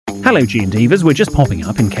Hello G&Divas, we're just popping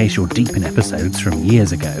up in case you're deep in episodes from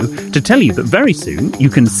years ago to tell you that very soon you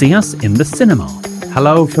can see us in the cinema.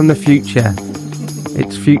 Hello from the future.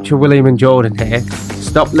 It's future William and Jordan here.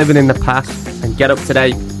 Stop living in the past and get up to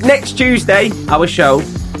date. Next Tuesday, our show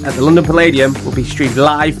at the London Palladium will be streamed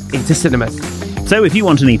live into cinemas. So if you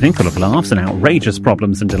want an evening full of laughs and outrageous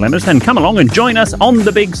problems and dilemmas, then come along and join us on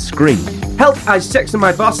the big screen. Help I Sex and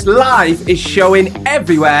My Boss Live is showing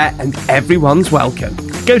everywhere and everyone's welcome.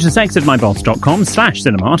 Go to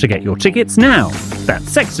sexedmyboss.com/cinema to get your tickets now. That's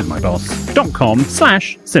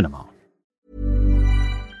sexedmyboss.com/cinema.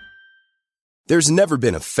 There's never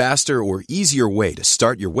been a faster or easier way to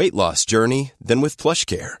start your weight loss journey than with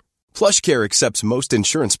PlushCare. PlushCare accepts most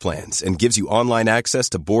insurance plans and gives you online access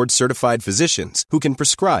to board-certified physicians who can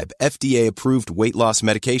prescribe FDA-approved weight loss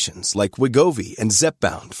medications like Wegovy and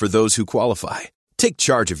Zepbound for those who qualify. Take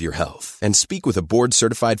charge of your health and speak with a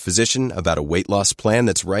board-certified physician about a weight loss plan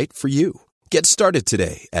that's right for you. Get started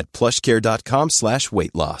today at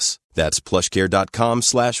plushcare.com/weight loss. That's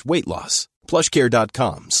plushcare.com/weight loss.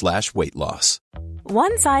 plushcare.com/weight loss.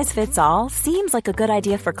 One size fits all seems like a good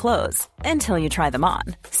idea for clothes until you try them on.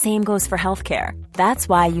 Same goes for healthcare. That's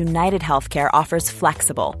why United Healthcare offers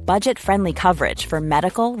flexible, budget-friendly coverage for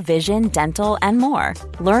medical, vision, dental, and more.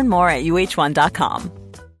 Learn more at uh1.com.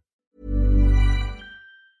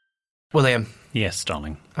 William. Yes,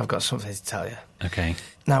 darling. I've got something to tell you. Okay.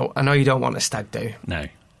 Now, I know you don't want a stag do. No.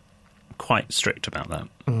 Quite strict about that.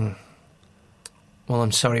 Well,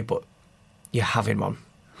 I'm sorry, but you're having one.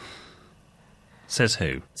 Says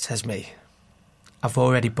who? Says me. I've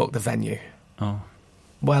already booked the venue. Oh.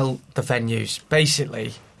 Well, the venues.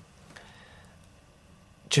 Basically,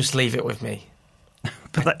 just leave it with me.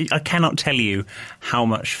 But I cannot tell you how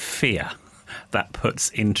much fear that puts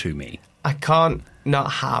into me. I can't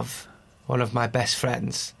not have one of my best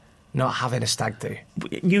friends not having a stag do.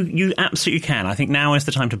 You absolutely can. I think now is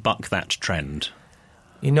the time to buck that trend.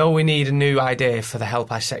 You know we need a new idea for the Help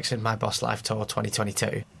I Sex and My Boss Live Tour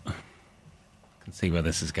 2022. I can see where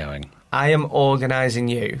this is going. I am organising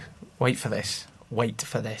you, wait for this,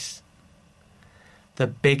 the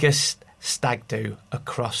biggest stag do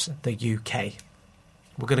across the UK.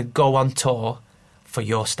 We're going to go on tour for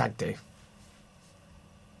your stag do.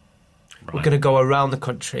 Right. We're going to go around the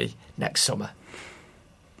country next summer.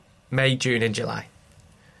 May, June and July.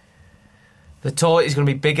 The tour is going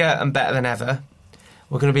to be bigger and better than ever.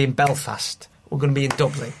 We're going to be in Belfast. We're going to be in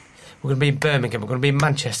Dublin. We're going to be in Birmingham. We're going to be in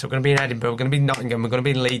Manchester. We're going to be in Edinburgh. We're going to be in Nottingham. We're going to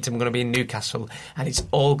be in Leeds. And we're going to be in Newcastle. And it's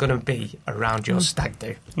all going to be around your stag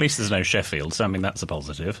do. At least there's no Sheffield, so I mean that's a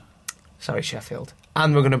positive. Sorry, Sheffield.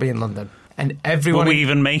 And we're going to be in London. And everyone... Will we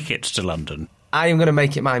even make it to London? I am going to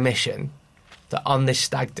make it my mission that on this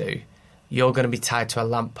stag do, you're going to be tied to a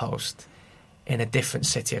lamppost in a different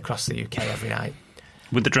city across the UK every night.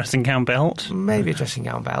 With the dressing gown belt? Maybe a dressing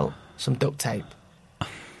gown belt, some duct tape,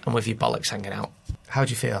 and with your bollocks hanging out. How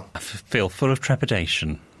do you feel? I feel full of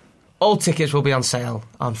trepidation. All tickets will be on sale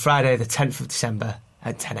on Friday the 10th of December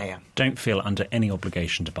at 10 a.m. Don't feel under any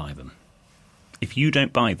obligation to buy them. If you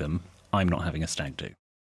don't buy them, I'm not having a stag do.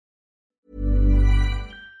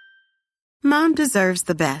 Mom deserves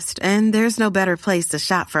the best, and there's no better place to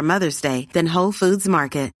shop for Mother's Day than Whole Foods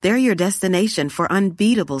Market. They're your destination for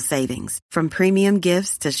unbeatable savings, from premium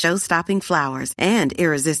gifts to show-stopping flowers and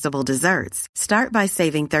irresistible desserts. Start by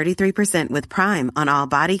saving 33% with Prime on all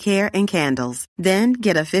body care and candles. Then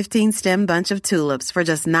get a 15-stem bunch of tulips for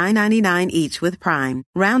just $9.99 each with Prime.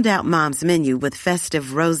 Round out Mom's menu with festive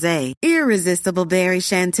rosé, irresistible berry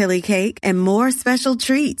chantilly cake, and more special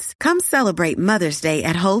treats. Come celebrate Mother's Day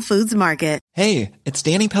at Whole Foods Market. Hey, it's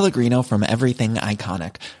Danny Pellegrino from Everything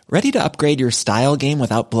Iconic. Ready to upgrade your style game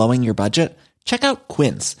without blowing your budget? Check out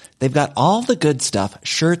Quince. They've got all the good stuff,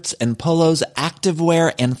 shirts and polos,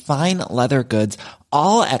 activewear, and fine leather goods,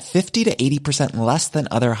 all at 50 to 80% less than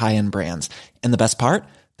other high-end brands. And the best part?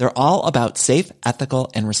 They're all about safe,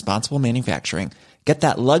 ethical, and responsible manufacturing. Get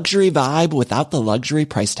that luxury vibe without the luxury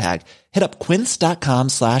price tag. Hit up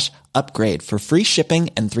quince.com/upgrade for free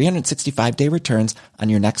shipping and 365-day returns on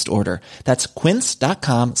your next order. That's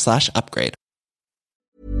quince.com/upgrade.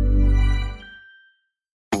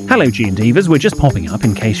 Hello G&Divas, we're just popping up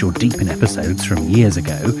in case you're deep in episodes from years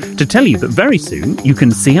ago to tell you that very soon you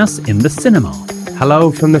can see us in the cinema.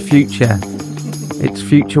 Hello from the future. It's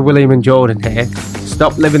future William and Jordan here.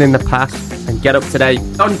 Stop living in the past and get up to date.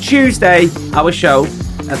 On Tuesday, our show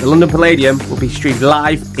at the London Palladium will be streamed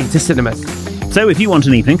live into cinemas. So if you want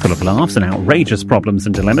an evening full of laughs and outrageous problems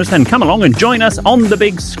and dilemmas, then come along and join us on the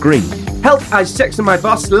big screen. Help I Sex and My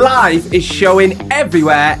Boss Live is showing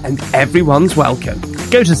everywhere and everyone's welcome.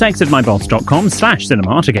 Go to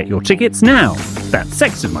sexedmyboss.com/cinema to get your tickets now. That's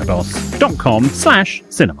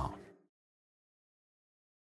sexedmyboss.com/cinema.